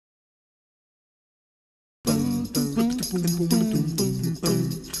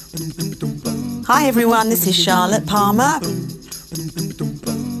Hi everyone, this is Charlotte Palmer,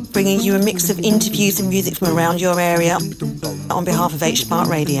 bringing you a mix of interviews and music from around your area on behalf of H Smart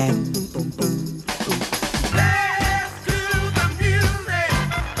Radio.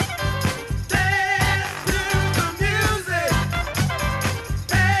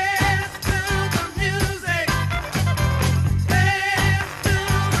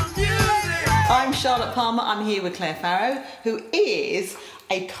 I'm Charlotte Palmer, I'm here with Clare Farrow, who is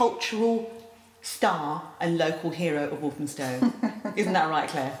a cultural star and local hero of Walthamstow. Isn't that right,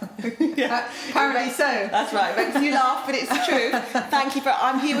 Claire? Yeah. Apparently so. That's right. It makes you laugh, but it's the truth. Thank you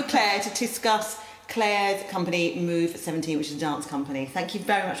I'm here with Claire to discuss Claire's company, Move 17, which is a dance company. Thank you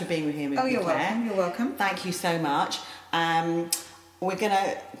very much for being here with me, Claire. Welcome. You're welcome. Thank you so much. We're going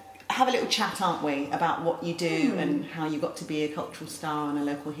to have a little chat, aren't we, about what you do and how you got to be a cultural star and a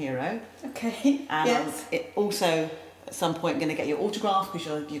local hero. Okay. Yes. It also, at some point, going to get your autograph because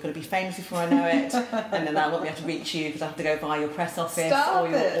you're going to be famous before I know it, and then I won't be able to reach you because I have to go via your press office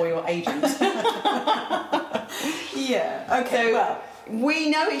or your agent. Yeah. Okay. So, well, we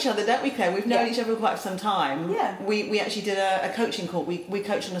know each other, don't we, Claire? We've known each other for quite some time. Yeah. We actually did a coaching course. We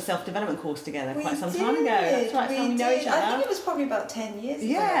coached on a self-development course together quite some time ago. That's right. So we know each other. I think it was probably about 10 years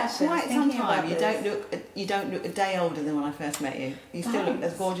ago. Yeah, actually. quite some time. You You don't look a day older than when I first met you. You still look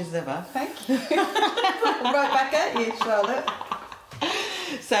as gorgeous as ever. Thank you. Right back at you, Charlotte.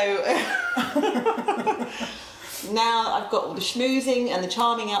 So now I've got all the schmoozing and the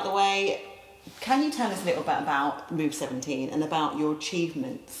charming out the way. Can you tell us a little bit about Move 17 and about your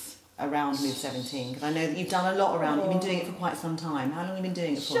achievements around Move 17? Because I know that you've done a lot around it. You've been doing it for quite some time. How long have you been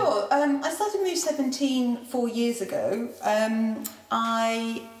doing it for? Sure. I started Move 17 4 years ago.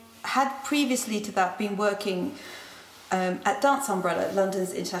 I had previously to that been working at Dance Umbrella,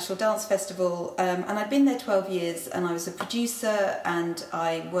 London's International Dance Festival, and I'd been there 12 years, and I was a producer, and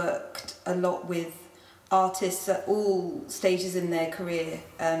I worked a lot with artists at all stages in their career,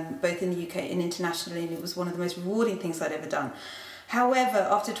 both in the UK and internationally, and it was one of the most rewarding things I'd ever done. However,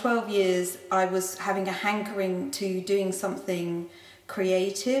 after 12 years, I was having a hankering to doing something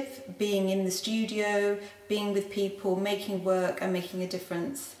creative, being in the studio, being with people, making work and making a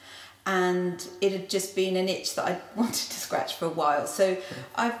difference. And it had just been an itch that I wanted to scratch for a while. So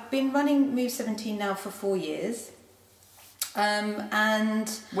I've been running Move 17 now for 4 years. And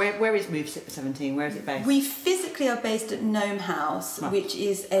where is Move 17? Where is it based? We physically are based at Gnome House, which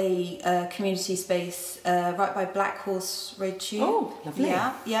is a community space right by Black Horse Road Tube. Oh, lovely.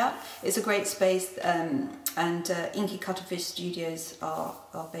 Yeah. It's a great space, and Inky Cuttlefish Studios are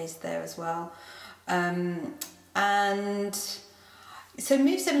based there as well. And so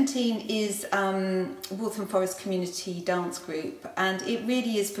Move 17 is Waltham Forest Community Dance Group, and it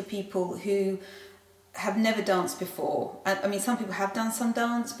really is for people who have never danced before. I mean, some people have done some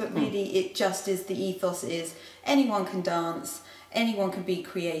dance, but really it just is, the ethos is anyone can dance, anyone can be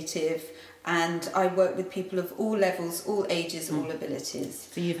creative, and I work with people of all levels, all ages, all abilities.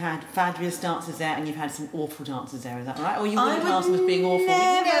 So you've had fabulous dancers there and you've had some awful dancers there, is that right? Or you wouldn't class them as being awful?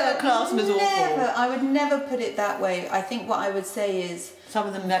 Never class them as awful. I would never put it that way. I think what I would say is... Some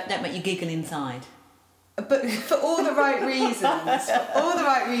of them don't make you giggle inside. But for all the right reasons, Charlotte.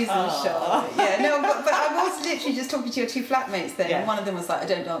 Yeah, no, but I was literally just talking to your two flatmates then, and one of them was like, I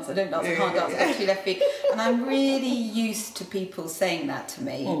don't dance, I can't dance, I've got 2 left feet. And I'm really used to people saying that to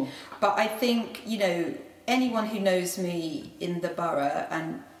me. But I think, anyone who knows me in the borough,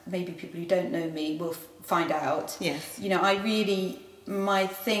 and maybe people who don't know me will find out. Yes. My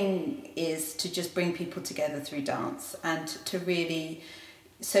thing is to just bring people together through dance, and to really,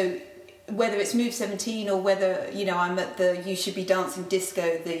 so whether it's Move 17 or whether I'm at the You Should Be Dancing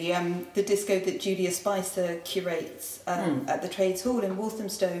disco, the disco that Julia Spicer curates at the Trades Hall in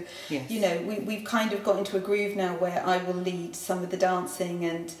Walthamstow. Yes. We've kind of got into a groove now where I will lead some of the dancing,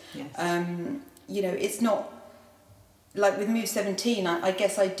 and it's not like with Move 17. I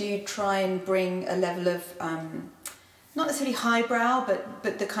guess I do try and bring a level of not necessarily highbrow,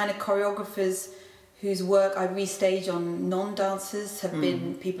 but the kind of choreographers whose work I restage on non-dancers have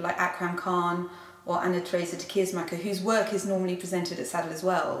been people like Akram Khan or Anna Teresa de Kiersmacher, whose work is normally presented at Sadler's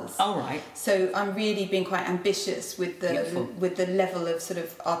Wells. Oh, right. So I'm really being quite ambitious with the level of sort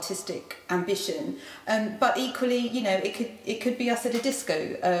of artistic ambition. But equally, it could be us at a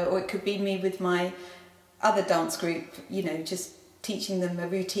disco, or it could be me with my other dance group, just teaching them a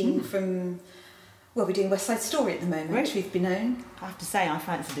routine from Well, we're doing West Side Story at the moment, Really? truth be known. I have to say, I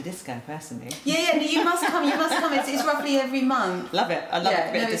fancy the disco personally. Yeah, no, you must come. It's roughly every month. Love it. I love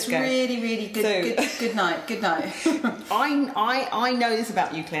a bit of disco. It's really, really good. Good night. Good night. I know this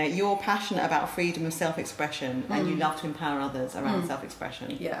about you, Claire. You're passionate about freedom of self-expression, and you love to empower others around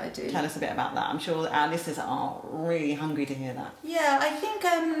self-expression. Yeah, I do. Tell us a bit about that. I'm sure our listeners are really hungry to hear that. Yeah,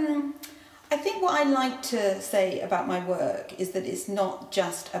 I think what I like to say about my work is that it's not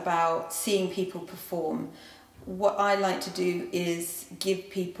just about seeing people perform. What I like to do is give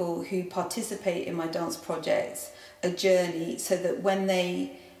people who participate in my dance projects a journey, so that when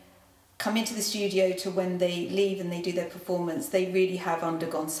they come into the studio to when they leave and they do their performance, they really have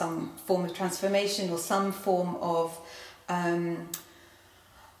undergone some form of transformation or some form of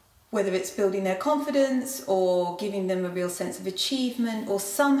whether it's building their confidence or giving them a real sense of achievement, or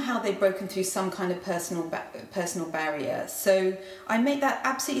somehow they've broken through some kind of personal barrier. So I make that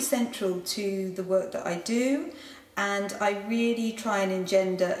absolutely central to the work that I do, and I really try and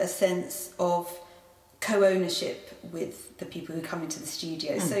engender a sense of co-ownership with the people who come into the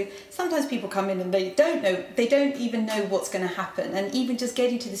studio. So sometimes people come in and they don't even know what's going to happen, and even just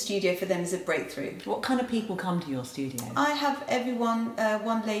getting to the studio for them is a breakthrough. What kind of people come to your studio? I have everyone.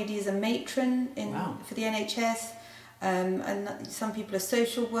 One lady is a matron for the NHS, and some people are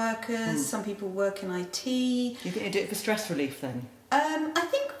social workers. Some people work in IT. You think you do it for stress relief then? I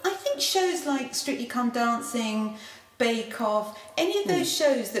think shows like Strictly Come Dancing, Bake Off, any of those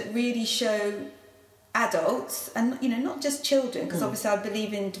shows that really show adults, and not just children, because obviously I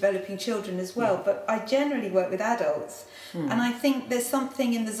believe in developing children as well, but I generally work with adults, and I think there's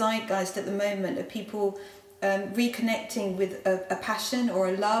something in the zeitgeist at the moment of people reconnecting with a passion or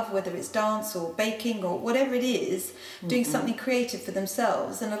a love, whether it's dance or baking or whatever it is, doing something creative for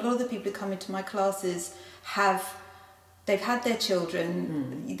themselves. And a lot of the people who come into my classes they've had their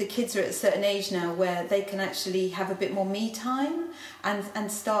children. The kids are at a certain age now where they can actually have a bit more me time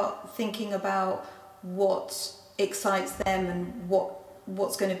and start thinking about what excites them and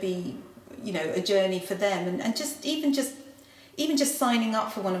what's going to be a journey for them, and just even just signing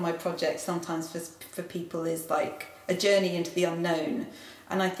up for one of my projects sometimes for people is like a journey into the unknown.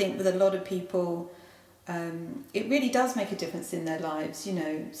 And I think with a lot of people it really does make a difference in their lives.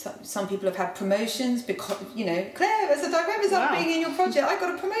 Some people have had promotions because Claire, as a director, I'm being in your project, I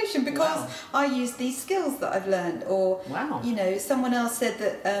got a promotion because I used these skills that I've learned. Or someone else said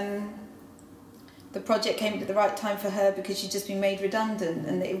that the project came at the right time for her because she'd just been made redundant,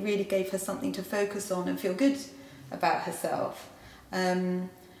 and it really gave her something to focus on and feel good about herself. A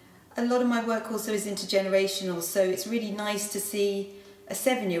lot of my work also is intergenerational, so it's really nice to see a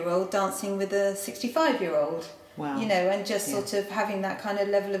 7-year-old dancing with a 65-year-old. Wow. And just sort of having that kind of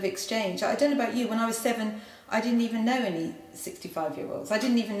level of exchange. I don't know about you, when I was 7, I didn't even know any 65-year-olds. I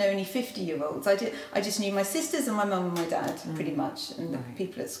didn't even know any 50-year-olds. I just knew my sisters and my mum and my dad, pretty much, and the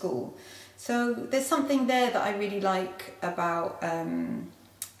people at school. So there's something there that I really like about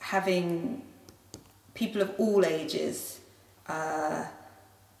having people of all ages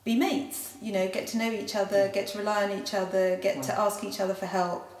be mates, get to know each other, get to rely on each other, get to ask each other for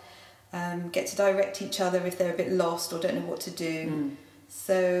help, get to direct each other if they're a bit lost or don't know what to do.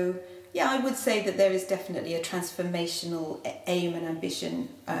 So I would say that there is definitely a transformational aim and ambition.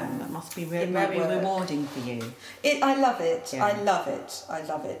 That must be very rewarding for you. I love it. Yeah. I love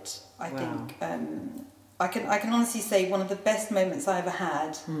it. I think I can honestly say one of the best moments I ever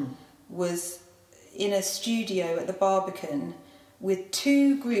had was in a studio at the Barbican with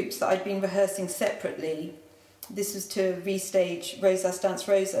 2 groups that I'd been rehearsing separately. This was to restage Rosas Dance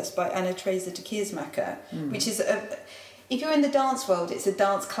Rosas by Anna Teresa de Keersmacher, which is if you're in the dance world, it's a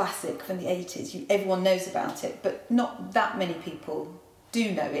dance classic from the 80s. Everyone knows about it, but not that many people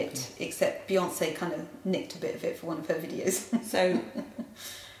do know it, except Beyonce kind of nicked a bit of it for one of her videos. So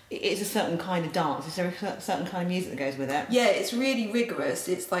it's a certain kind of dance. Is there a certain kind of music that goes with it? Yeah, it's really rigorous.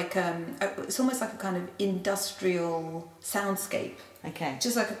 It's like it's almost like a kind of industrial soundscape. Okay.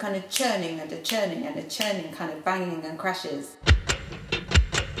 Just like a kind of churning and a churning and a churning, kind of banging and crashes.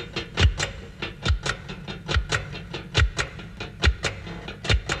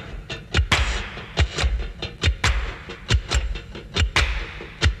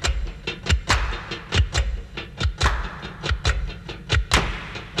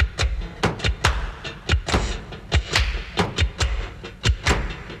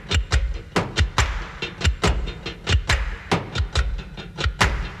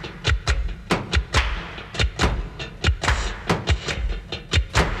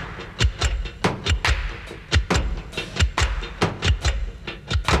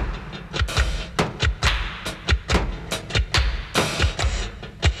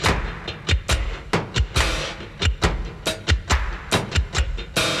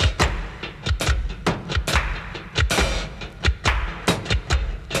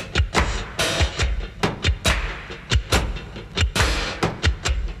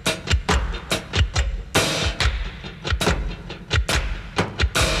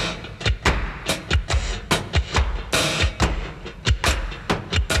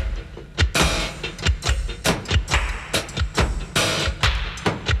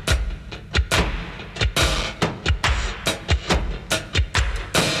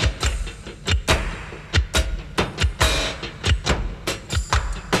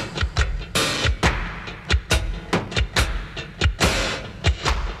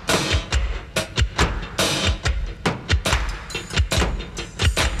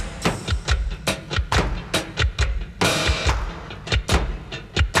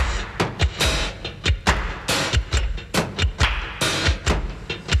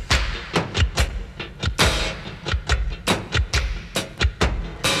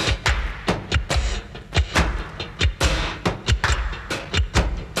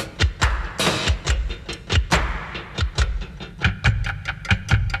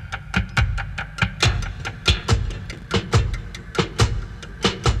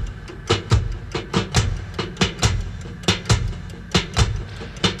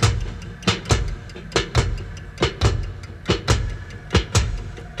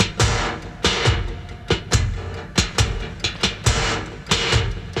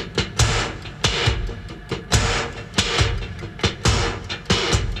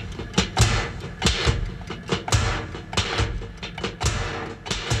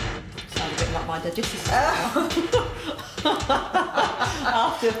 messing up my digestive system.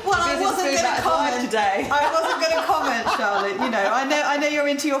 After I wasn't going to comment today. I wasn't going to comment, Charlotte. You know, I know you're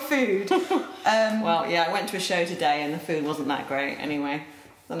into your food. Well, yeah, I went to a show today and the food wasn't that great anyway.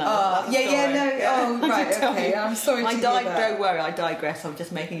 So no, right, okay. I'm sorry to hear that. Don't worry, I digress. I'm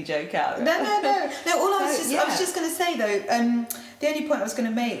just making a joke out of it. No. I was just going to say though. The only point I was going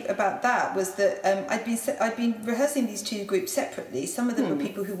to make about that was that I'd been rehearsing these two groups separately. Some of them were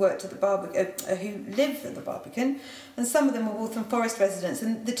people who worked at the who live at the Barbican, and some of them were Waltham Forest residents.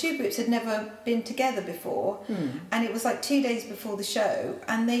 And the two groups had never been together before, and it was like 2 days before the show,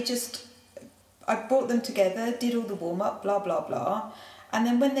 and I brought them together, did all the warm up, blah blah blah, and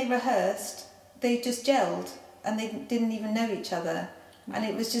then when they rehearsed, they just gelled, and they didn't even know each other. And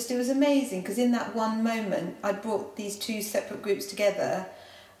it was amazing, because in that one moment I brought these two separate groups together,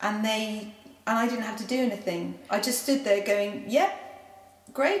 and I didn't have to do anything. I just stood there going, yeah,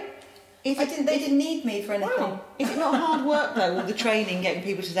 great. They didn't need me for anything. Well, is it not hard work though, all the training, getting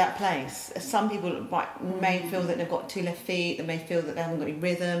people to that place? Some people may feel that they've got two left feet, they may feel that they haven't got any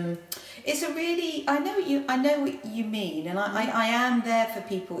rhythm. It's a really, I know what you mean, and I am there for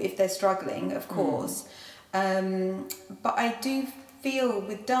people if they're struggling, of course. But I do feel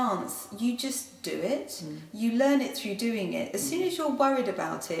with dance, you just do it. You learn it through doing it. As soon as you're worried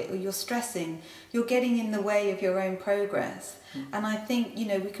about it or you're stressing, you're getting in the way of your own progress. And I think,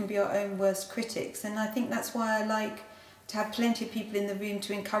 we can be our own worst critics. And I think that's why I like to have plenty of people in the room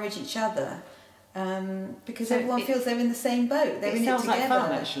to encourage each other. Because everyone feels they're in the same boat. They're in it together. It sounds like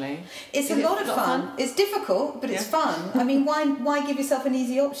fun, actually. It's a lot of fun. It's difficult, but it's fun. I mean, why give yourself an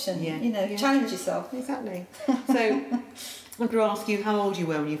easy option? Challenge yourself. Exactly. So I'm going to ask you how old you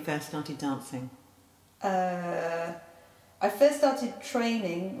were when you first started dancing. I first started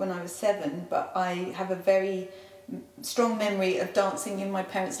training when I was 7, but I have a very strong memory of dancing in my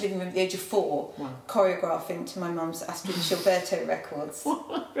parents' living room at the age of 4, choreographing to my mum's Astrid Gilberto records.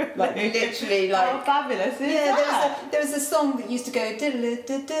 Really? Like literally, like how fabulous is that? There was a song that used to go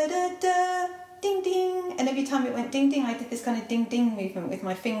da-da-da-da-da, ding ding, and every time it went ding ding, I did this kind of ding ding movement with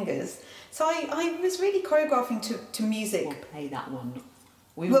my fingers. So I was really choreographing to music. We'll play that one.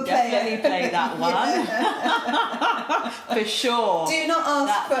 We will definitely play that one. For sure. Do not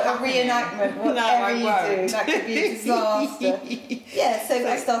ask for a reenactment, whatever you do. That could be a disaster. So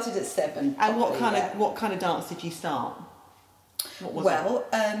I started at 7. And what kind of dance did you start? What was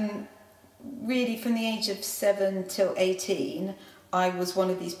it? Really from the age of 7 till 18, I was one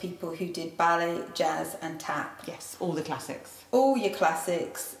of these people who did ballet, jazz and tap. Yes, all the classics. All your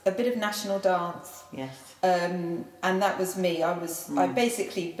classics, a bit of national dance. Yes. And that was me. I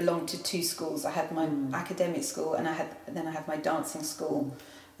basically belonged to 2 schools. I had my academic school, and then I had my dancing school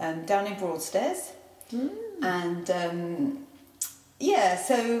down in Broadstairs. And a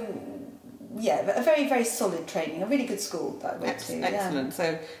very, very solid training, a really good school that I went to. Excellent.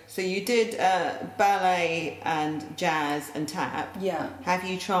 So you did ballet and jazz and tap. Yeah. Have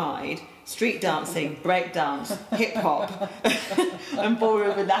you tried street dancing, break dance, hip hop, and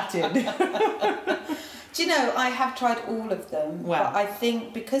ballroom and Latin? Do you know, I have tried all of them. Wow. But I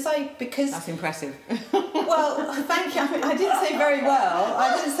think because that's impressive. Well, thank you. I didn't say very well.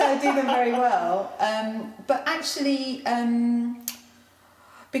 I didn't say I do them very well. But actually,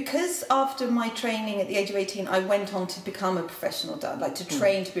 because after my training at the age of 18, I went on to become a professional dancer, like to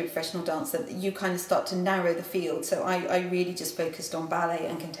train to be a professional dancer, you kind of start to narrow the field. So I really just focused on ballet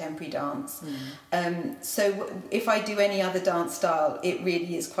and contemporary dance. So if I do any other dance style, it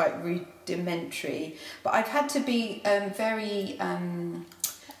really is quite rudimentary. But I've had to be very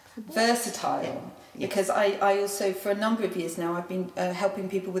versatile. Because I also, for a number of years now, I've been helping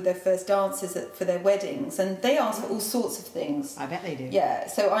people with their first dances for their weddings, and they ask for all sorts of things. I bet they do. Yeah,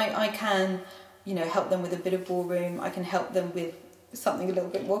 so I can, help them with a bit of ballroom. I can help them with something a little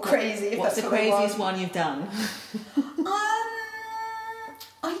bit more crazy. What's the craziest one you've done?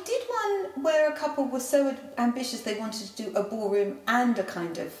 I did one where a couple were so ambitious they wanted to do a ballroom and a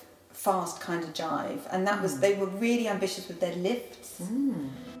kind of fast kind of jive, and that was they were really ambitious with their lifts.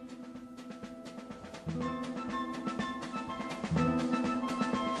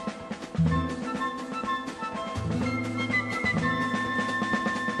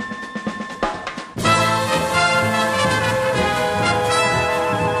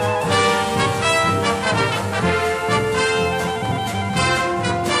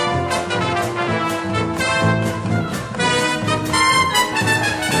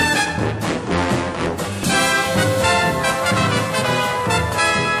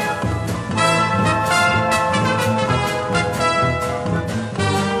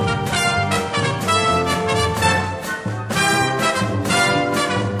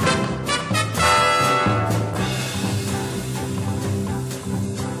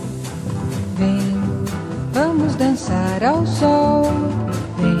 dançar ao sol.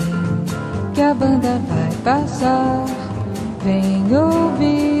 Vem que a banda vai passar. Vem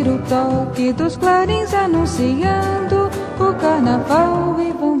ouvir o toque dos clarins anunciando o carnaval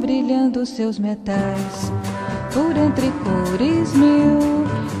e vão brilhando seus metais. Por entre cores mil,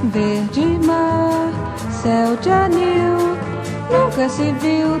 verde mar, céu de anil. Nunca se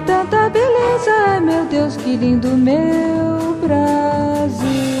viu tanta beleza, ai meu Deus, que lindo meu Brasil.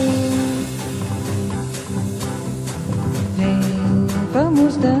 Vem,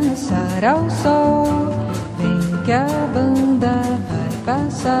 vamos dançar ao sol. Vem que a banda vai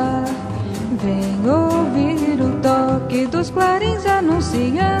passar. Vem ouvir o toque dos clarins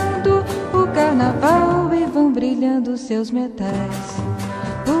anunciando o carnaval e vão brilhando seus metais.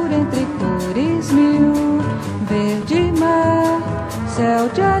 Por entre cores mil, verde mar, céu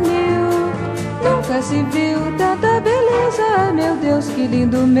de anil. Nunca se viu tanta beleza, ai meu Deus, que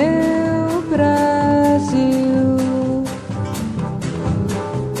lindo meu Brasil.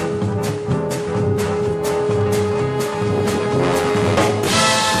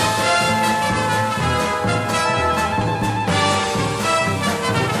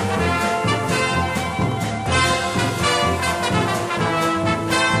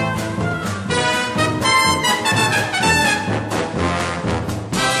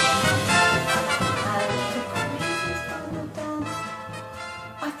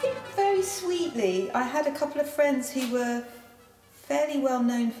 I had a couple of friends who were fairly well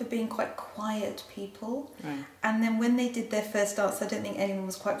known for being quite quiet people, right. And then when they did their first dance, I don't think anyone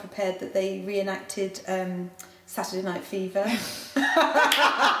was quite prepared that they reenacted Saturday Night Fever.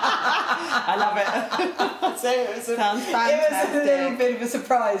 I love it. So it sounds fantastic. It was a little bit of a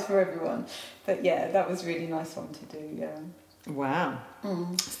surprise for everyone, but yeah, that was a really nice one to do. Yeah. Wow.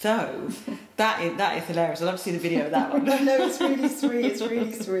 So that is hilarious. I'd love to see the video of that one. No, it's really sweet. It's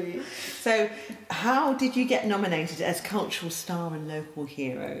really sweet. So, how did you get nominated as cultural star and local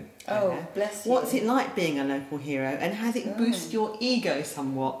hero? Oh, bless you. What's it like being a local hero, and has it boosted your ego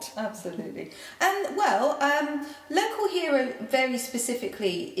somewhat? Absolutely. Local hero very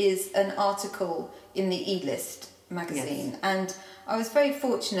specifically is an article in the E-List magazine, yes. And I was very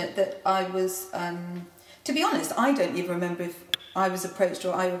fortunate that I was. To be honest, I don't even remember if I was approached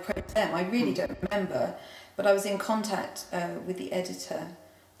or I approached them. I really don't remember. But I was in contact with the editor,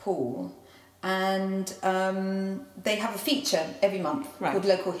 Paul, and they have a feature every month called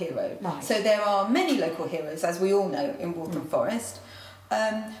Local Hero. Right. So there are many local heroes, as we all know, in Waltham Forest.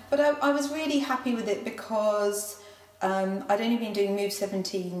 But I was really happy with it because I'd only been doing Move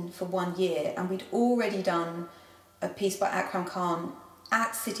 17 for 1 year, and we'd already done a piece by Akram Khan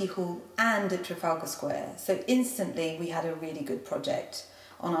at City Hall and at Trafalgar Square. So instantly we had a really good project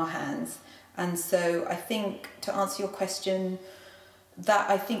on our hands. And so I think, to answer your question, that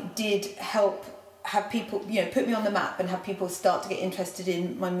I think did help have people, put me on the map and have people start to get interested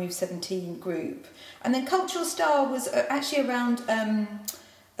in my Move 17 group. And then Cultural Star was actually around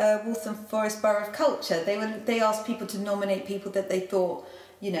Waltham Forest Borough of Culture. They asked people to nominate people that they thought,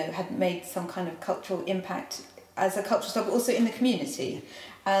 had made some kind of cultural impact as a cultural star, but also in the community.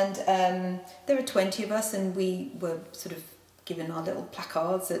 And there were 20 of us, and we were sort of given our little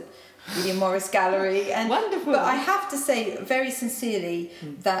placards at William Morris Gallery. And wonderful. But I have to say very sincerely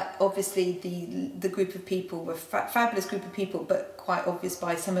that obviously the group of people were fabulous group of people, but quite obvious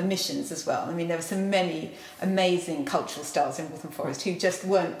by some omissions as well. I mean, there were so many amazing cultural stars in Waltham Forest who just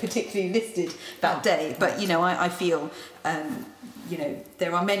weren't particularly listed that day. But I feel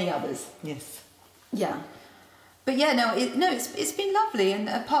there are many others. Yes. Yeah. But yeah, it's been lovely, and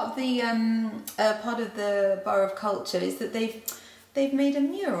part of the Borough of Culture is that they've made a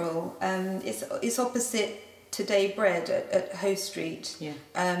mural. It's opposite Today Bread at Hoe Street. Yeah.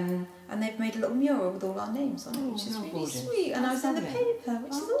 And they've made a little mural with all our names on it, which is really gorgeous. sweet. And I was in the paper,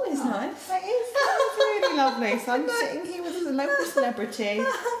 which is always nice. That is really lovely. So I'm sitting here with a local celebrity.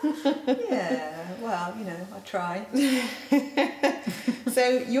 Yeah. Well, I try. So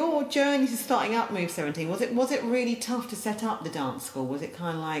your journey to starting up Move 17, was it really tough to set up the dance school? Was it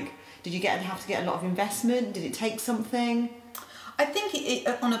kind of like, did you have to get a lot of investment? Did it take something? I think it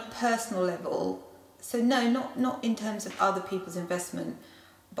on a personal level. So no, not in terms of other people's investment,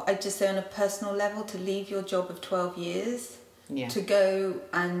 but I'd just say on a personal level, to leave your job of 12 years, to go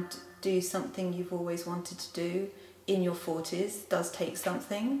and do something you've always wanted to do in your 40s does take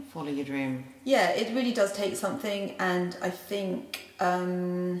something. Follow your dream. Yeah, it really does take something, and I think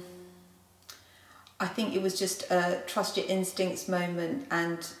it was just a trust your instincts moment,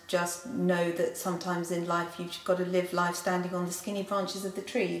 and just know that sometimes in life you've got to live life standing on the skinny branches of the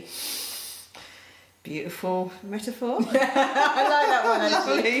tree. Beautiful metaphor. I like that one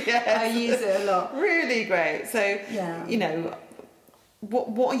actually. Lovely, yes. I use it a lot. Really great. So, Yeah. you know,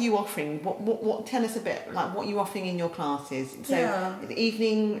 what are you offering? What tell us a bit like what are you offering in your classes? So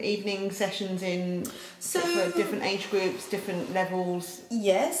evening sessions for different age groups, different levels.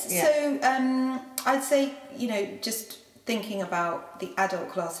 Yes. Yeah. So I'd say, you know, just thinking about the adult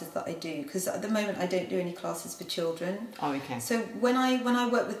classes that I do, because at the moment I don't do any classes for children. Oh, okay. So when I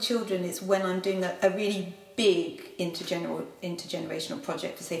work with children, it's when I'm doing a really big intergenerational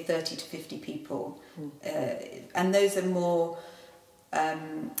project for say 30 to 50 people, and those are more.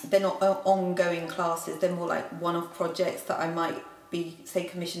 They're not ongoing classes. They're more like one-off projects that I might be, say,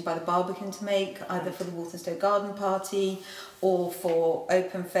 commissioned by the Barbican to make, either for the Walthamstow Garden Party, or for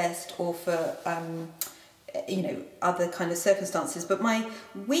Open Fest, or for you know, other kind of circumstances. But my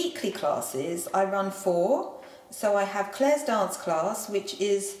weekly classes, I run 4. So I have Claire's dance class, which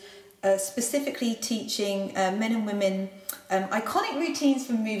is specifically teaching men and women iconic routines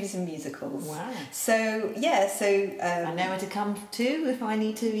from movies and musicals. Wow. So yeah, I know where to come to if I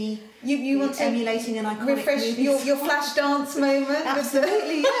need to be you want to emulating an iconic refresh movie. your flash dance moment.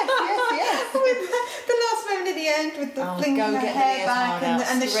 Absolutely, yes. With the last moment at the end with the flinging her hair back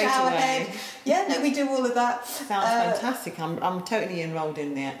and the shower head. Yeah, no, we do all of that. Sounds fantastic. I'm totally enrolled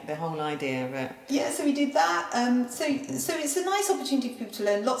in the whole idea of it. Yeah, so we do that. So it's a nice opportunity for people to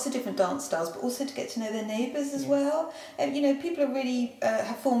learn lots of different dance styles, but also to get to know their neighbours as well. And you know, people are really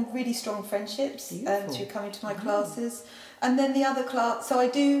have formed really strong friendships through coming to my classes. And then the other class, so I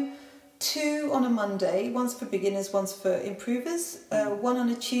do 2 on a Monday, one's for beginners, one's for improvers, one on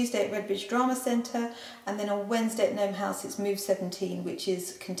a Tuesday at Redbridge Drama Centre, and then on Wednesday at Gnome House it's Move 17, which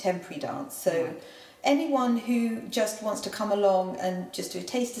is contemporary dance. So anyone who just wants to come along and just do a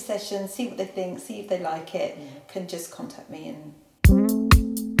taster session, see what they think, see if they like it, can just contact me. And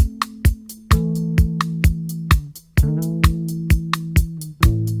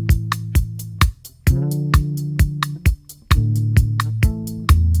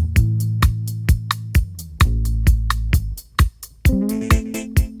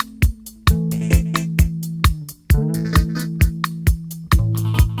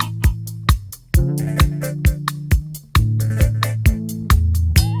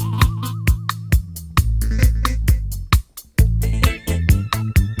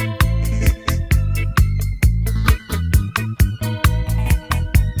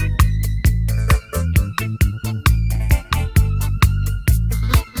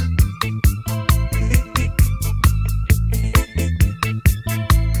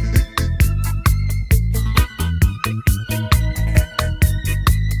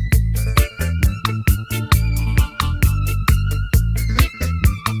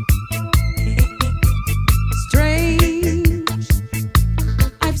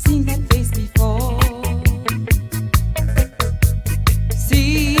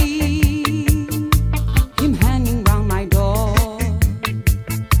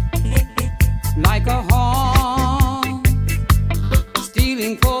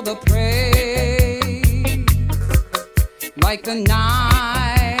like the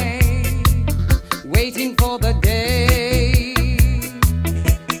night, waiting for the day.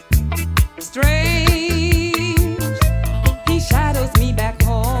 Strange, he shadows me back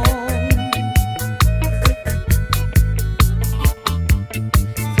home.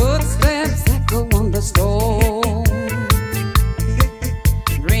 Footsteps echo on the stone.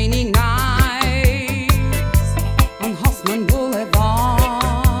 Rainy nights on Haussmann Boulevard.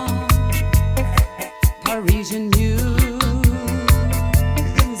 Parisian music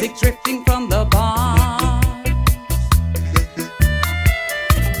drifting from the bar.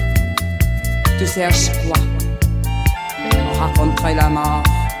 Tu cherches quoi? On raconterait la mort.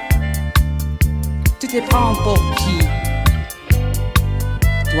 Tu te prends pour qui?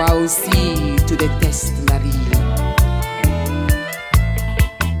 Toi aussi, tu détestes la vie.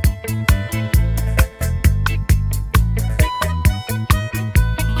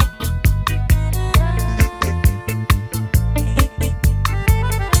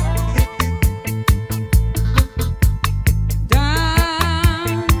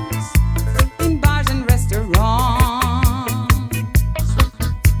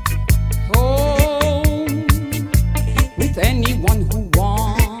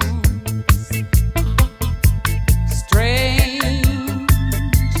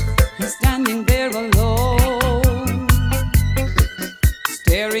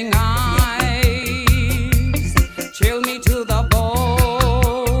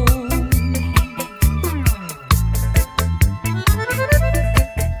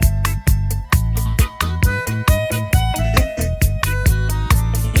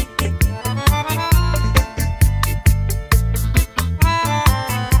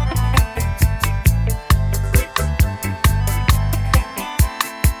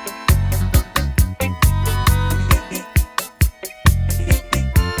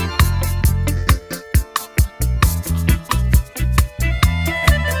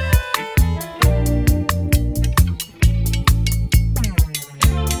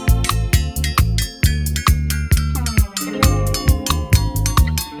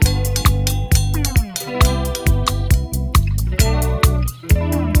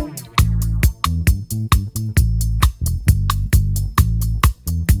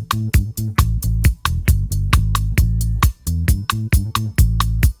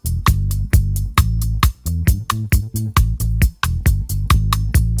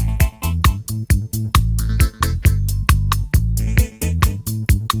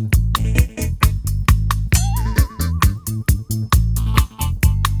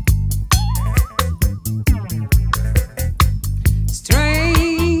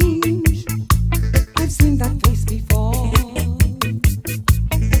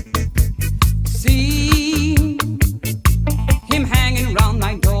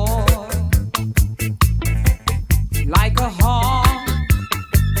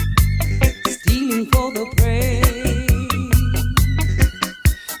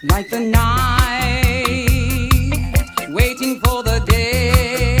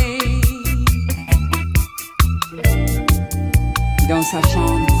 dans sa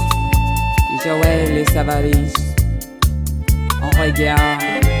chambre, Joël et sa valise. On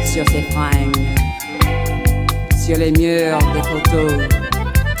regarde sur ses fringues, sur les murs des photos,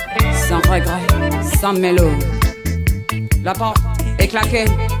 sans regret, sans mélo. La porte est claquée,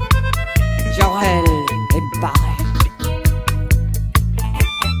 Joël est barré.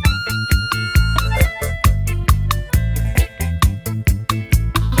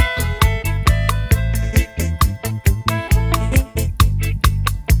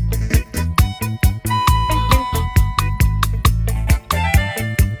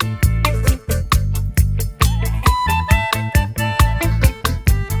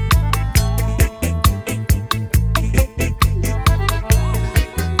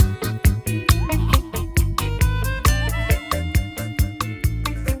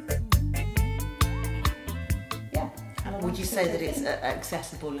 Would you say that it's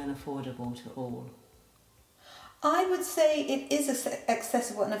accessible and affordable to all? I would say it is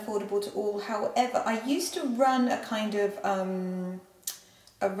accessible and affordable to all. However, I used to run a kind of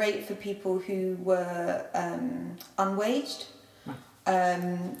a rate for people who were unwaged,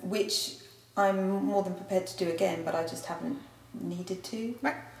 which I'm more than prepared to do again, but I just haven't needed to.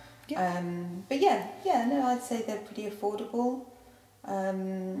 Right. Yeah. But no, I'd say they're pretty affordable.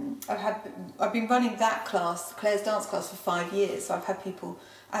 I've been running that class, Claire's dance class, for 5 years. So I've had people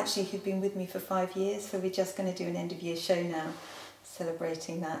actually who've been with me for 5 years. So we're just going to do an end of year show now,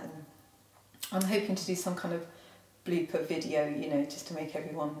 celebrating that. And I'm hoping to do some kind of blooper video, just to make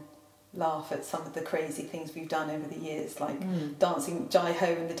everyone laugh at some of the crazy things we've done over the years, like dancing jai-ho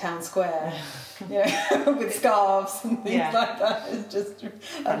in the town square, with scarves and things like that. It's just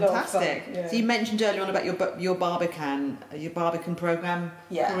a lot of fun. Yeah. So you mentioned earlier on about your Barbican program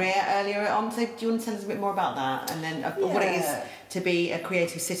career earlier on. So do you want to tell us a bit more about that, and then what it is to be a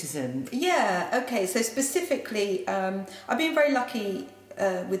creative citizen? Yeah. Okay. So specifically, I've been very lucky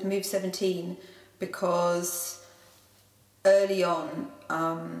with Move 17 because early on.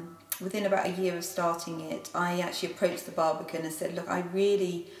 Within about a year of starting it, I actually approached the Barbican and said, look, I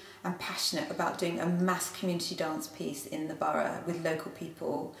really am passionate about doing a mass community dance piece in the borough with local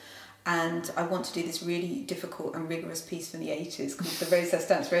people. And I want to do this really difficult and rigorous piece from the 80s called the Rosa's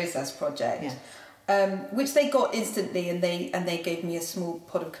Dance Rosa's Project, which they got instantly, and they gave me a small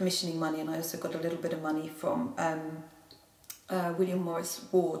pot of commissioning money, and I also got a little bit of money from William Morris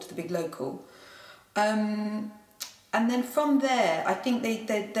Ward, the big local. And then from there, I think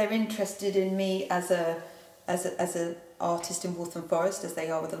they're interested in me as a artist in Waltham Forest, as they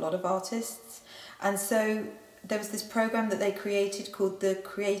are with a lot of artists. And so there was this program that they created called the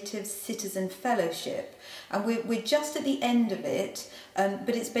Creative Citizen Fellowship, and we're just at the end of it.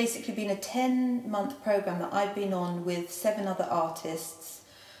 But it's basically been a 10-month program that I've been on with 7 other artists.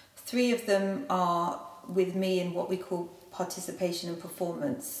 3 of them are with me in what we call participation and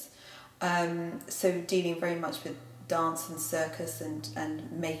performance. So dealing very much with dance and circus and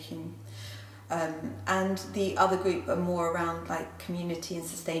making, and the other group are more around like community and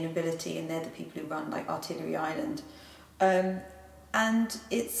sustainability, and they're the people who run like Artillery Island, and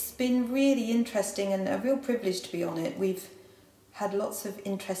it's been really interesting and a real privilege to be on it. We've had lots of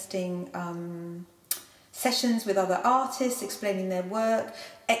interesting sessions with other artists explaining their work,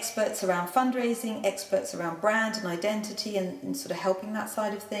 experts around fundraising, experts around brand and identity, and sort of helping that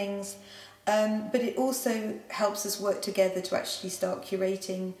side of things. But it also helps us work together to actually start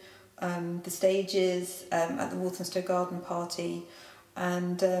curating the stages at the Walthamstow Garden Party.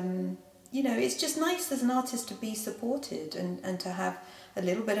 And, it's just nice as an artist to be supported and to have a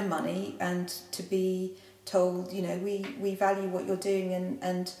little bit of money and to be told, we value what you're doing.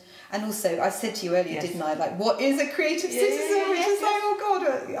 And also, I said to you earlier, didn't I, like, what is a creative citizen? Which is like, oh God,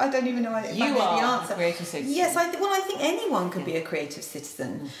 I don't even know if I know the answer. A creative citizen. Yes, I think anyone could be a creative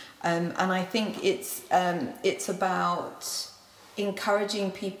citizen. And I think it's about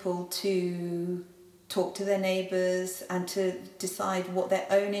encouraging people to talk to their neighbours and to decide what their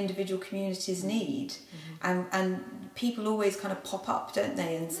own individual communities need. And people always kind of pop up, don't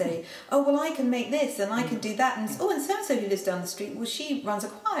they, and say, oh, well, I can make this and I can do that. And so-and-so who lives down the street, well, she runs a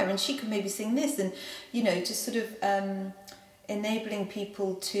choir and she can maybe sing this. And, just sort of enabling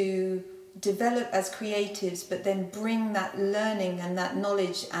people to develop as creatives, but then bring that learning and that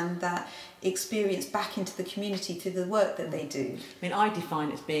knowledge and that experience back into the community through the work that they do. I mean, I define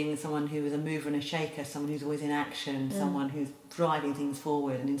it as being someone who is a mover and a shaker, someone who's always in action, someone who's driving things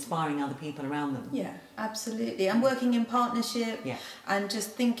forward and inspiring other people around them. Yeah, absolutely. And working in partnership and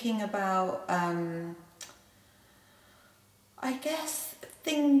just thinking about, I guess,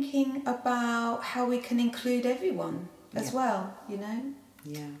 thinking about how we can include everyone as well,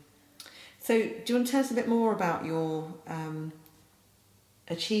 Yeah. So, do you want to tell us a bit more about your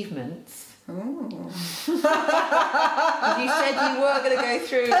achievements. Ooh. You said you were going to go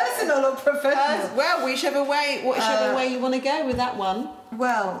through Personal or professional? Well, whichever way you want to go with that one.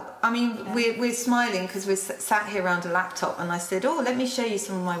 Well, I mean, we're smiling because we're sat here around a laptop, and I said, "Oh, let me show you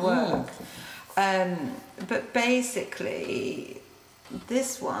some of my work." But basically,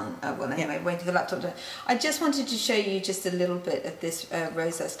 this one. Well, anyway, wait till the laptop. I just wanted to show you just a little bit of this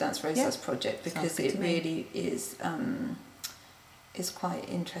Rosas Dance Rosas project because it really is quite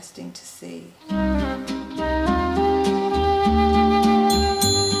interesting to see.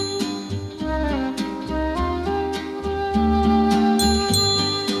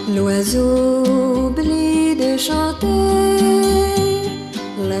 L'oiseau oublie de chanter,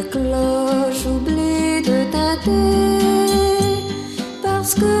 la cloche oublie de tinter,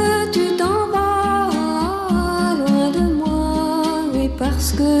 parce que tu t'en vas loin de moi, oui,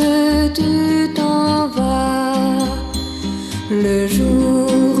 parce que tu t'en vas. Le jour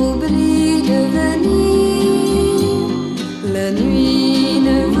oublie de venir, la nuit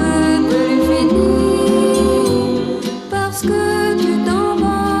ne veut plus finir, parce que tu t'en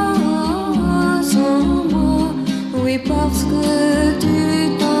vas sans moi, oui, parce que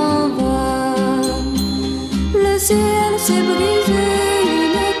tu t'en vas. Le ciel s'est brisé,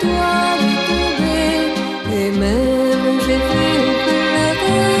 une étoile est tombée, et même j'ai vu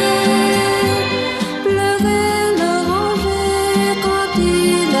pleurer l'oranger quand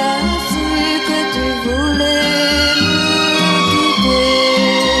il a su que tu voulais me quitter.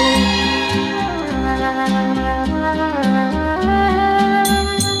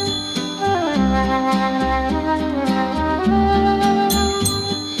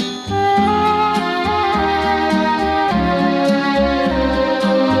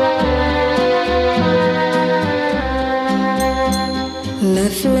 La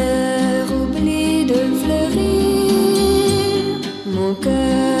fleur oublie de fleurir, mon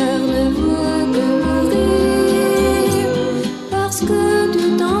cœur ne veut que mourir, parce que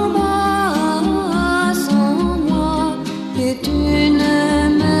tu t'en vas sans moi et tu ne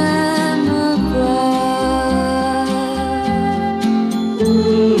m'aimes pas.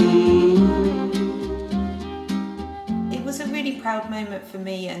 It was a really proud moment for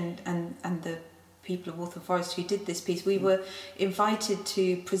me and the people of Waltham Forest who did this piece. We were invited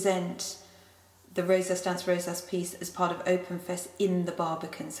to present the Rosas Dance Rosas piece as part of Open Fest in the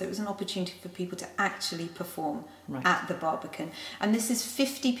Barbican. So it was an opportunity for people to actually perform at the Barbican. And this is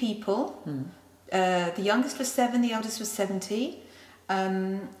 50 people. The youngest was 7, the eldest was 70.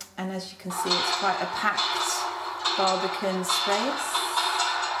 And as you can see, it's quite a packed Barbican space.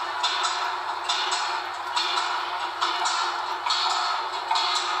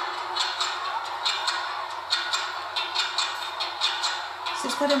 So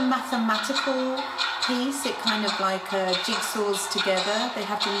it's quite a mathematical piece. It kind of like jigsaws together. They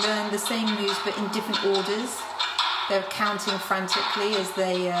have to learn the same moves but in different orders. They're counting frantically as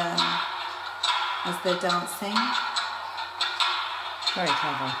they're dancing. Very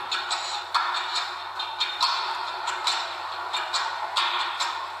clever.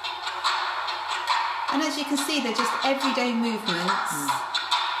 And as you can see, they're just everyday movements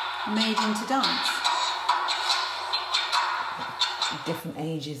made into dance. Different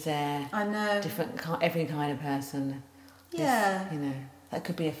ages there. I know. Every kind of person. Yeah. That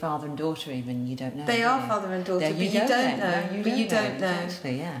could be a father and daughter even, you don't know. They are father and daughter, but you don't know. But you don't know.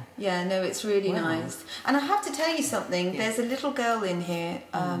 Actually, yeah. Yeah, no, it's really nice. And I have to tell you something. Yeah. There's a little girl in here.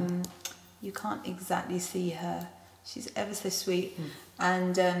 You can't exactly see her. She's ever so sweet.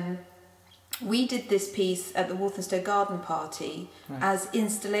 And we did this piece at the Walthamstow Garden Party as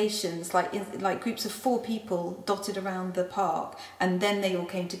installations, like groups of 4 people dotted around the park, and then they all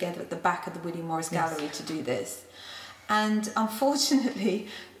came together at the back of the William Morris Gallery to do this. And unfortunately,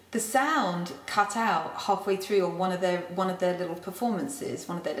 the sound cut out halfway through on one of their little performances,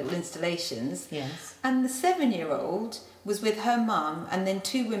 one of their little installations. Yes. And the 7-year-old was with her mum and then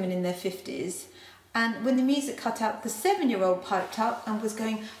 2 women in their 50s. And when the music cut out, the 7-year-old piped up and was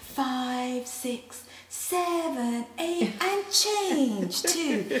going 5, 6, 7, 8, and change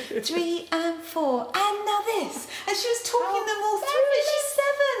 2, 3, and 4, and now this. And she was talking them all through. And she's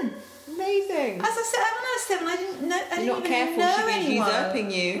 7. Amazing. As I said, when I was 7, I didn't know. I You're not didn't even careful, know she'll be anyone. usurping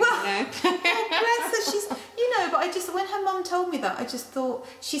you. Well, oh, bless her. She's, but I just, when her mum told me that, I just thought,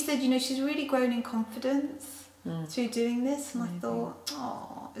 she said, she's really grown in confidence through doing this, and I thought,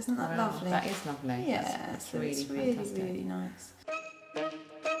 oh, isn't that lovely? That is lovely. Yeah, that's so really it's really, fantastic. really nice.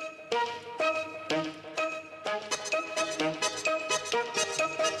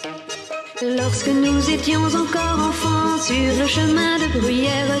 Lorsque nous étions encore enfants, sur le chemin de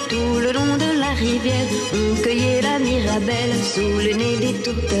bruyère, tout le long de la rivière, on cueillait la mirabelle sous le nez des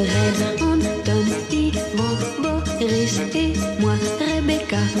tourterelles. Anton, Yvon, Boris et moi,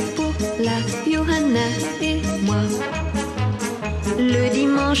 Rebecca, Paula, Johanna et moi. Le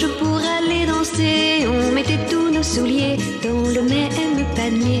dimanche pour aller danser, on mettait tous nos souliers dans le même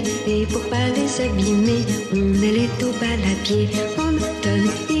panier. Et pour pas les abîmer, on allait au bal à pied. Anton,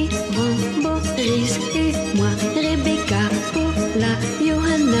 Yvon, Boris et moi, Rebecca, Paula,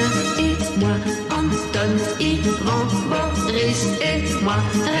 Johanna et moi. Anton, Yvon, Boris et moi,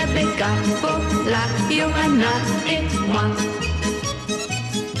 Rebecca, Paula, Johanna et moi.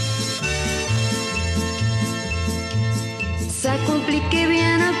 Ça compliquait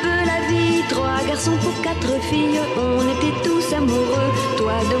bien un peu la vie. 3 garçons pour 4 filles, on était tous amoureux.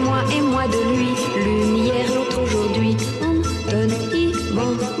 Toi de moi et moi de lui, l'une hier, l'autre aujourd'hui. Anton,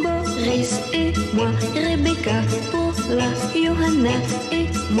 Yvon, Boris et moi, Rebecca, Paula, Johanna et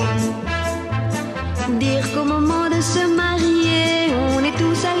moi. Dire qu'au moment de se marier, on est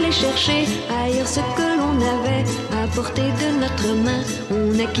tous allés chercher ailleurs ce que l'on avait à portée de notre main.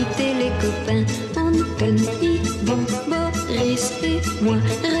 On a quitté les copains. Anton, Yvon, Boris et moi,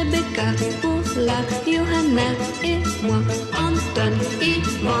 Rebecca, Paula, Johanna et moi. Anton,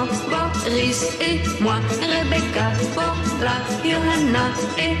 Yvon, Boris et moi, Rebecca, Paula, Johanna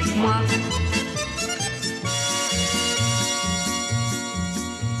et moi.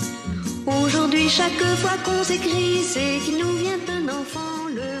 Aujourd'hui, chaque fois qu'on s'écrit, c'est qu'il nous vient un enfant.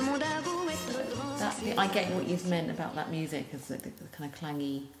 Le monde a beau être grand. I get what you've meant about that music, as the kind of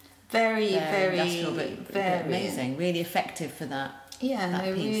clangy, Very industrial, but very amazing, really effective for that. Yeah, that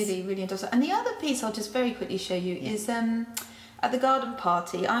no, piece. really does. And the other piece I'll just very quickly show you is at the garden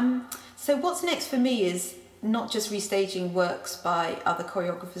party. So what's next for me is not just restaging works by other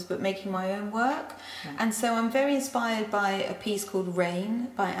choreographers, but making my own work. Right. And so I'm very inspired by a piece called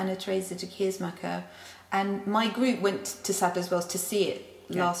Rain by Anna-Teresa de Kiersmacher. And my group went to Sadler's Wells to see it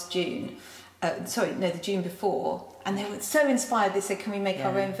last June. The June before. And they were so inspired, they said, can we make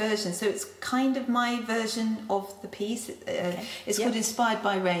our own version? So it's kind of my version of the piece. It's called Inspired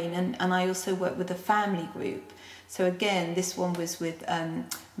by Rain, and I also work with a family group. So again, this one was with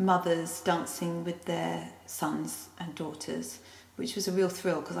mothers dancing with their sons and daughters, which was a real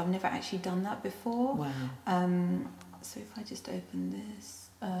thrill because I've never actually done that before. Wow. So if I just open this,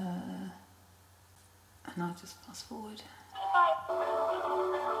 and I'll just fast forward.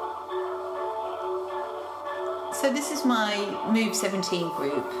 So this is my Move 17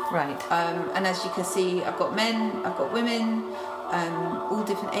 group. Right. And as you can see, I've got men, I've got women, all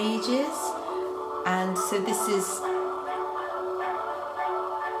different ages. And so this is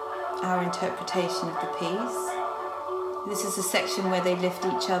our interpretation of the piece. This is a section where they lift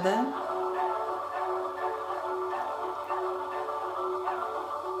each other.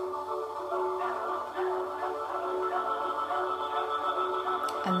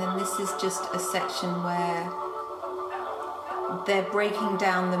 And then this is just a section where they're breaking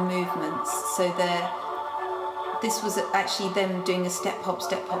down the movements. So this was actually them doing a step hop,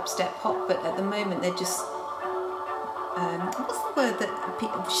 step hop, step hop, but at the moment they're just, what's the word that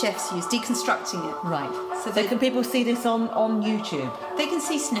chefs use? Deconstructing it. Right. So can people see this on YouTube? They can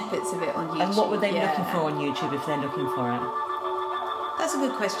see snippets of it on YouTube. And what were they looking for on YouTube if they're looking for it? That's a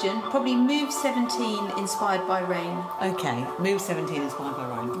good question. Probably Move 17 Inspired by Rain. Okay, Move 17 Inspired by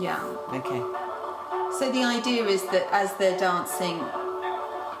Rain. Yeah. Okay. So the idea is that as they're dancing,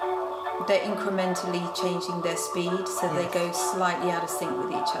 they're incrementally changing their speed, so they go slightly out of sync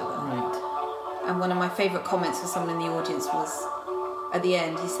with each other. Right. And one of my favourite comments from someone in the audience was, at the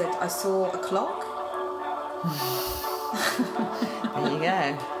end, he said, I saw a clock. There you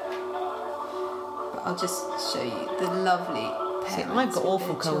go. But I'll just show you the lovely parents. See, I've got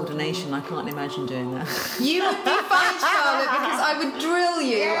awful with their coordination. children. I can't imagine doing that. You would be fine, Charlotte, because I would drill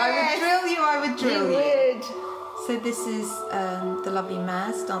you. Yes. I would drill you. You would. So this is the lovely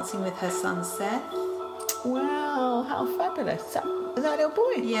Maz dancing with her son Seth. Wow, how fabulous. Is that a little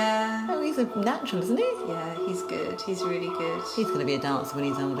boy? Yeah. Oh, he's a natural, isn't he? Yeah, he's good. He's really good. He's going to be a dancer when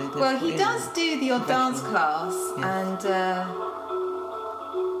he's older. Well, he does do the odd dance class, Yes. and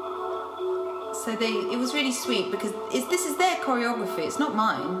so it was really sweet because this is their choreography. It's not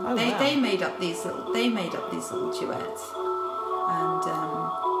mine. Oh, wow. They made up these little duets, and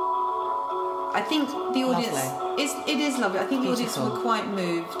I think the audience it is lovely. I think the audience Beautiful. were quite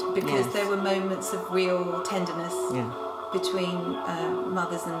moved because there were moments of real tenderness between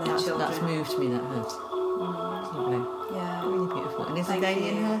mothers and their children. That's moved me, that has. It's lovely. Yeah. Really beautiful. And is Thank Dani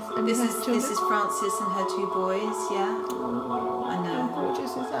you. and her and This her is children? this is Frances and her 2 boys. Yeah. I know. How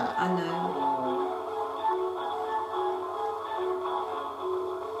gorgeous is that? I know.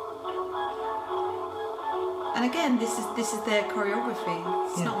 And again, this is their choreography.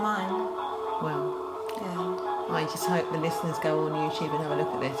 It's not mine. Well, Yeah. I just hope the listeners go on YouTube and have a look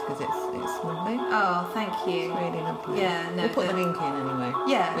at this because it's lovely. Oh, thank you. Really lovely. Yeah, no, We'll put the the- link in anyway.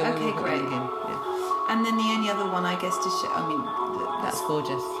 Yeah, We'll okay, put the great. link in. Yeah. And then the only other one, I guess, to show. I mean, That's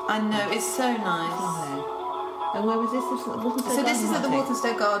gorgeous. I know it's so nice. Lovely. And where was this? This was at the Walthamstow So this is at the Garden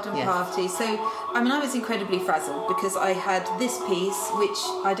Walthamstow Garden Yes. Party. So, I mean, I was incredibly frazzled because I had this piece, which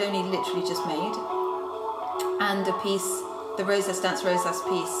I'd only literally just made, and a piece, the Rosas Dance Rosas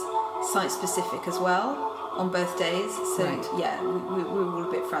piece, site-specific as well, on both days. So, Right. yeah, we were all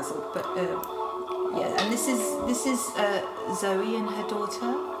a bit frazzled. But, yeah, and this is Zoe and her daughter.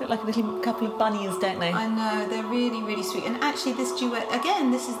 Look like a little couple of bunnies, don't they? I know, they're really, really sweet. And actually, this duet,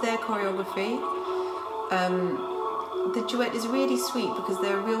 again, this is their choreography. The duet is really sweet because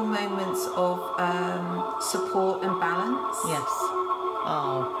there are real moments of support and balance. Yes.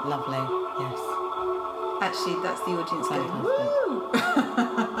 Oh, lovely. Yes. Actually, that's the audience going, Fantastic.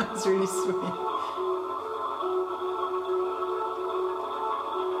 woo! It's really sweet.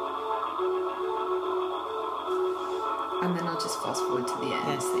 And then I'll just fast forward to the end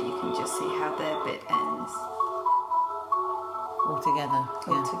Yes. so that you can just see how their bit ends All together.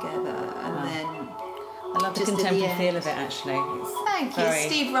 all Yeah. together. And Wow. then I love the Just at the contemporary end. feel of it. Actually, it's thank you, very-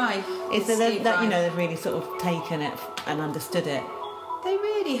 Steve Wright. It's Steve that you Wright. know they've really sort of taken it and understood it. They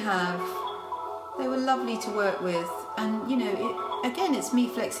really have. They were lovely to work with, and you know, it's me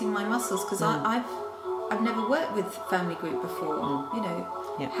flexing my muscles because I've never worked with family group before. You know,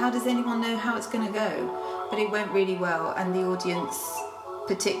 Yeah. how does anyone know how it's going to go? But it went really well, and the audience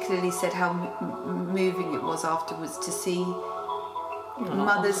particularly said how moving it was afterwards to see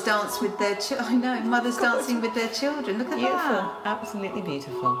mothers dance with their I know, mothers dancing with their children. Look at Beautiful, that. absolutely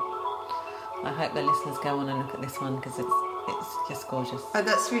beautiful. I hope the listeners go on and look at this one because it's just gorgeous. Oh,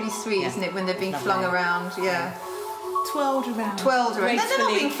 that's really sweet, Yeah. isn't it? When they're being It's flung lovely. around, yeah. Twirled around. Twirled around. No, they're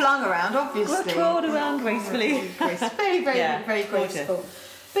not being flung around, obviously. Twirled around gracefully. Very, very, Yeah, very gorgeous. graceful.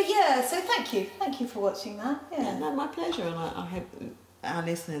 But yeah, so thank you for watching that. Yeah, Yeah. no, my pleasure, and I hope our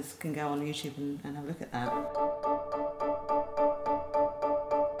listeners can go on YouTube and have a look at that.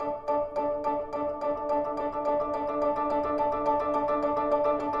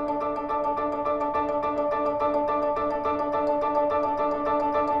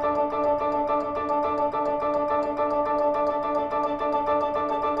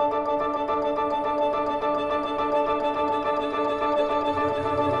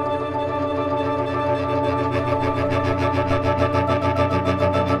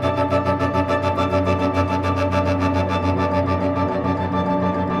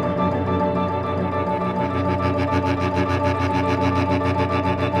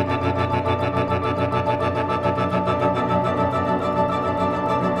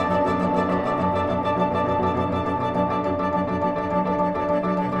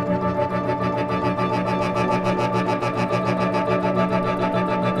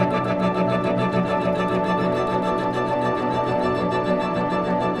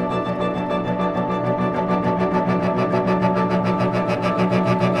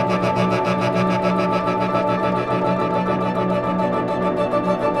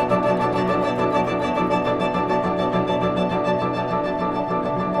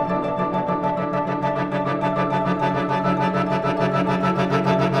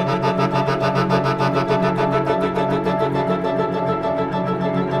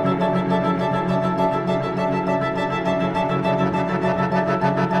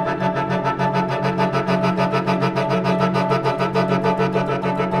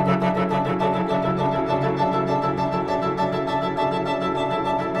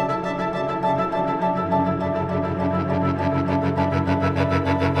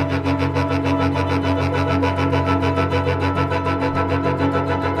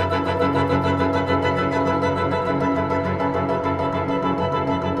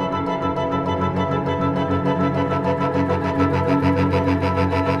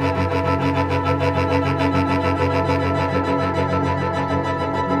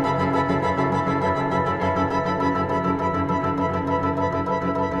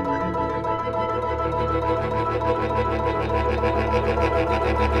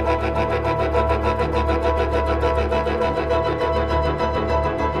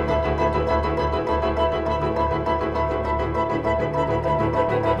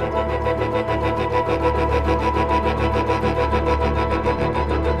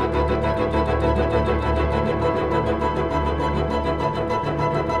 Thank you.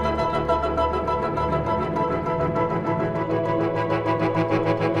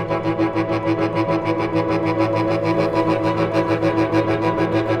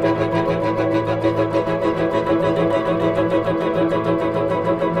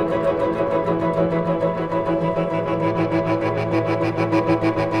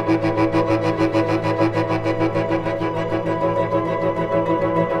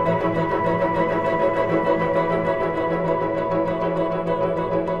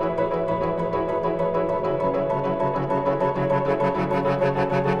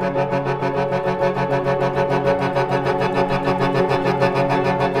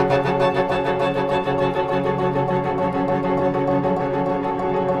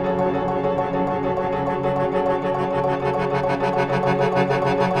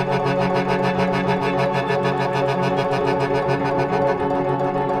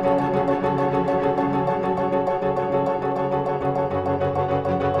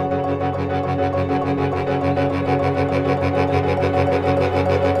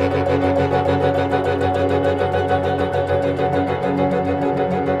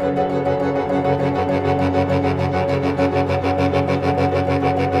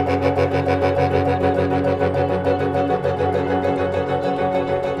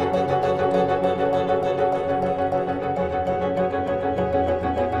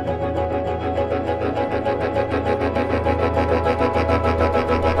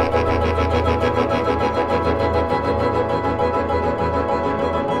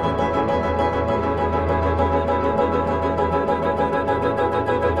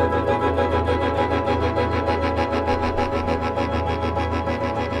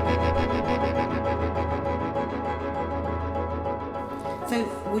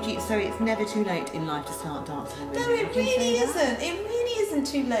 So it's never too late in life to start dancing. No, it really isn't. It really isn't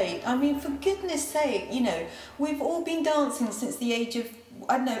too late. I mean, for goodness sake, you know, we've all been dancing since the age of,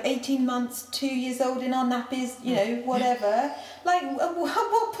 I don't know, 18 months, 2 years old in our nappies, you know, whatever. Like, at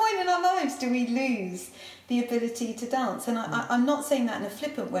what point in our lives do we lose the ability to dance? And I'm not saying that in a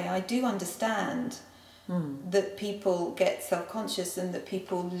flippant way. I do understand that people get self-conscious and that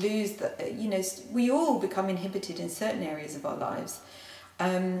people lose the, you know, we all become inhibited in certain areas of our lives.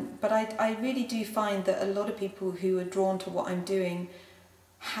 But I really do find that a lot of people who are drawn to what I'm doing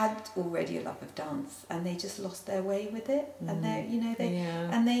had already a love of dance, and they just lost their way with it, and they, you know,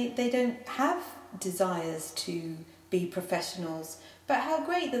 they don't have desires to be professionals. But how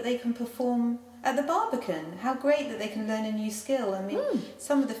great that they can perform at the Barbican! How great that they can learn a new skill. I mean,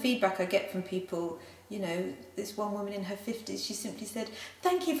 some of the feedback I get from people. You know, this one woman in her 50s, she simply said,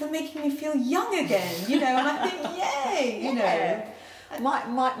 "Thank you for making me feel young again." You know, and I think, yay! You know.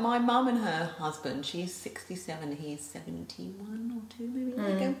 My mum and her husband, she's 67, he's 71 or 2 maybe.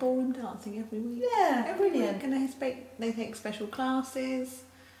 They go ballroom dancing every week. Yeah, every brilliant. week, and they take special classes.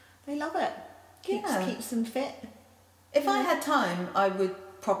 They love it. Keeps them fit. If I had time, I would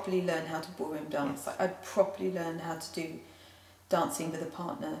properly learn how to ballroom dance. Yes. I'd properly learn how to do dancing with a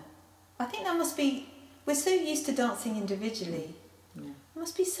partner. I think that must be. We're so used to dancing individually. Yeah. It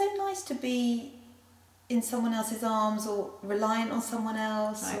must be so nice to be in someone else's arms or reliant on someone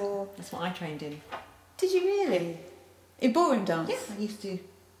else. Right. Or That's what I trained in. did you really? In ballroom dance? Yes, I used to.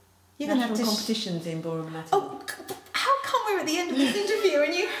 You're gonna have national to competitions in ballroom Latin. Oh, how come we're at the end of this interview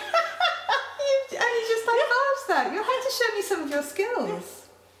and you only just advanced that? You'll have to show me some of your skills. Yes.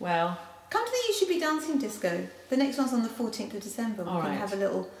 Well, Come to the You Should Be Dancing disco. The next one's on the 14th of December. We All can right. have a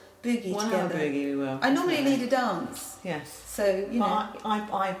little boogie one together. hour boogie we will. I normally definitely. lead a dance, Yes. so you know. But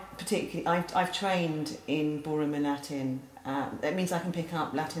I particularly, I've trained in ballroom and Latin. That means I can pick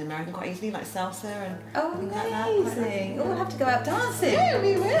up Latin American quite easily, like salsa and Oh, things like that. amazing! Oh, we'll have to go out dancing. Yeah,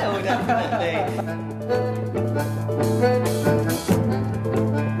 we will, definitely.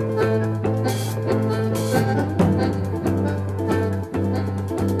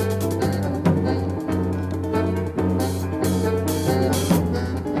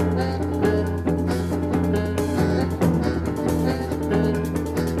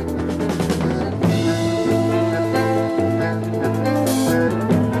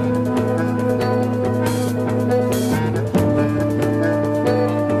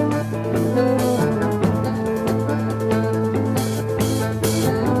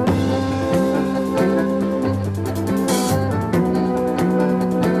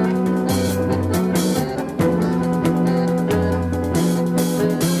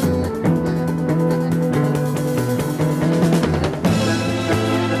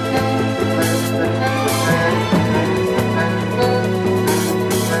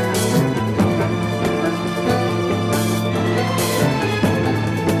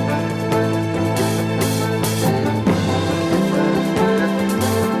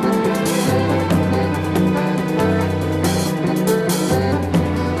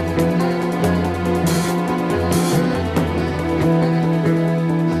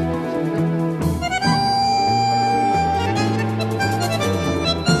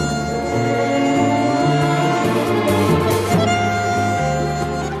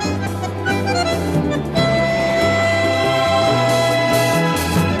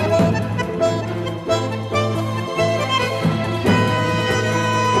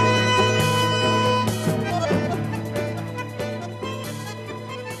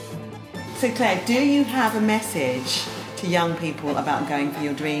 So Claire, do you have a message to young people about going for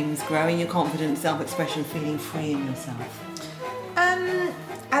your dreams, growing your confidence, self-expression, feeling free in yourself?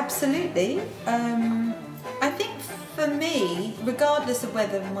 Absolutely. I think for me, regardless of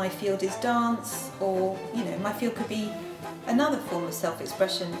whether my field is dance or, you know, my field could be another form of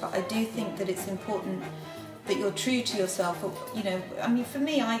self-expression, but I do think that it's important that you're true to yourself. Or, you know, I mean, for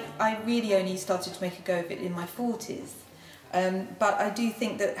me, I really only started to make a go of it in my 40s. But I do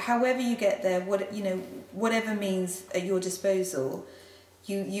think that however you get there, whatever means at your disposal,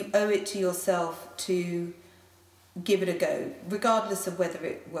 you owe it to yourself to give it a go, regardless of whether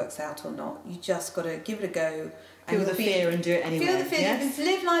it works out or not. You just got to give it a go. Feel the fear and do it anyway. Feel the fear. Yes?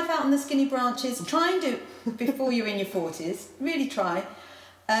 Live life out on the skinny branches. Try and do it before you're in your 40s. Really try.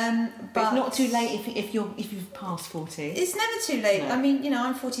 But it's not too late if you've passed 40. It's never too late. No. I mean, you know,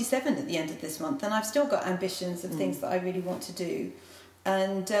 I'm 47 at the end of this month, and I've still got ambitions and things that I really want to do.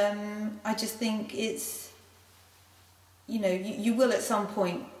 And I just think it's, you know, you will at some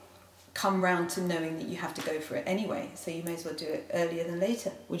point come round to knowing that you have to go for it anyway. So you may as well do it earlier than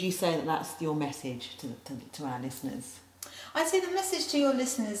later. Would you say that that's your message to our listeners? I'd say the message to your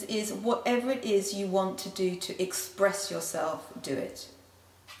listeners is whatever it is you want to do to express yourself, do it.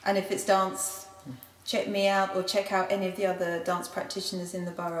 And if it's dance, check me out or check out any of the other dance practitioners in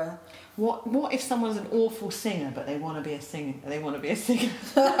the borough. What if someone's an awful singer but they want to be a singer? They want to be a singer.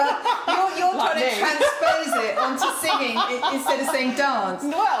 You're Like trying to transpose it onto singing instead of saying dance.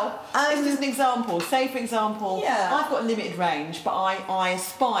 Well, this is an example. Say, for example, I've got a limited range, but I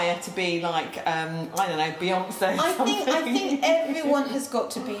aspire to be like, I don't know, Beyonce. I think everyone has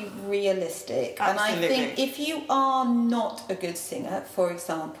got to be realistic. Absolutely. And I think if you are not a good singer, for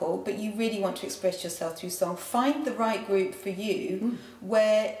example, but you really want to express yourself through song, find the right group for you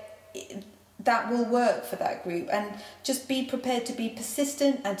where that will work for that group, and just be prepared to be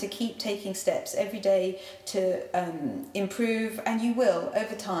persistent and to keep taking steps every day to improve, and you will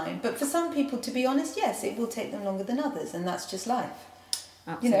over time. But for some people, to be honest, yes, it will take them longer than others, and that's just life.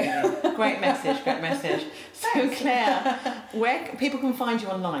 Absolutely. You know? Great message. So Claire, where people can find you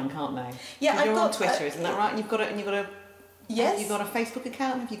online, can't they? Yeah, you're on Twitter, isn't that right? And you've got a yes. You've got a Facebook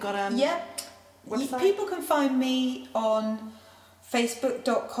account. Have you got a website? People can find me on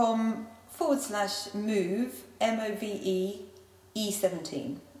facebook.com/move MOVE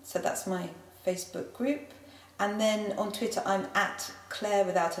E17. So that's my Facebook group. And then on Twitter I'm at Claire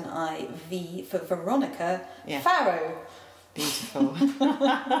without an I, V for Veronica, Farrow. Beautiful.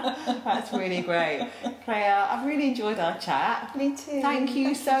 That's really great. Claire, I've really enjoyed our chat. Me too. Thank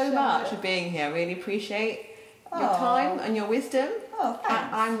you so much for being here. I really appreciate your time and your wisdom. Oh,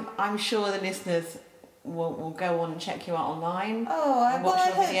 thanks. I'm sure the listeners will go on and check you out online. And watch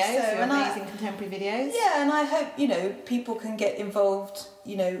your hope videos, so. your amazing contemporary videos. Yeah, and I hope people can get involved,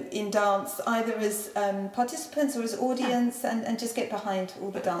 in dance either as participants or as audience, and just get behind all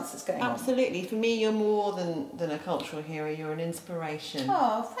the dance that's going on. Absolutely. For me, you're more than a cultural hero. You're an inspiration.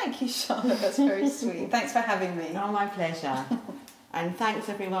 Oh, thank you, Charlotte. That's very sweet. Thanks for having me. Oh, my pleasure. And thanks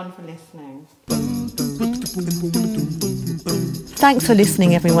everyone for listening. Thanks for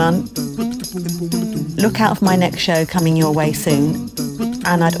listening, everyone. Look out for my next show coming your way soon.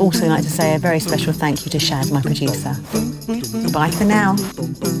 And I'd also like to say a very special thank you to Shaz, my producer. Bye for now.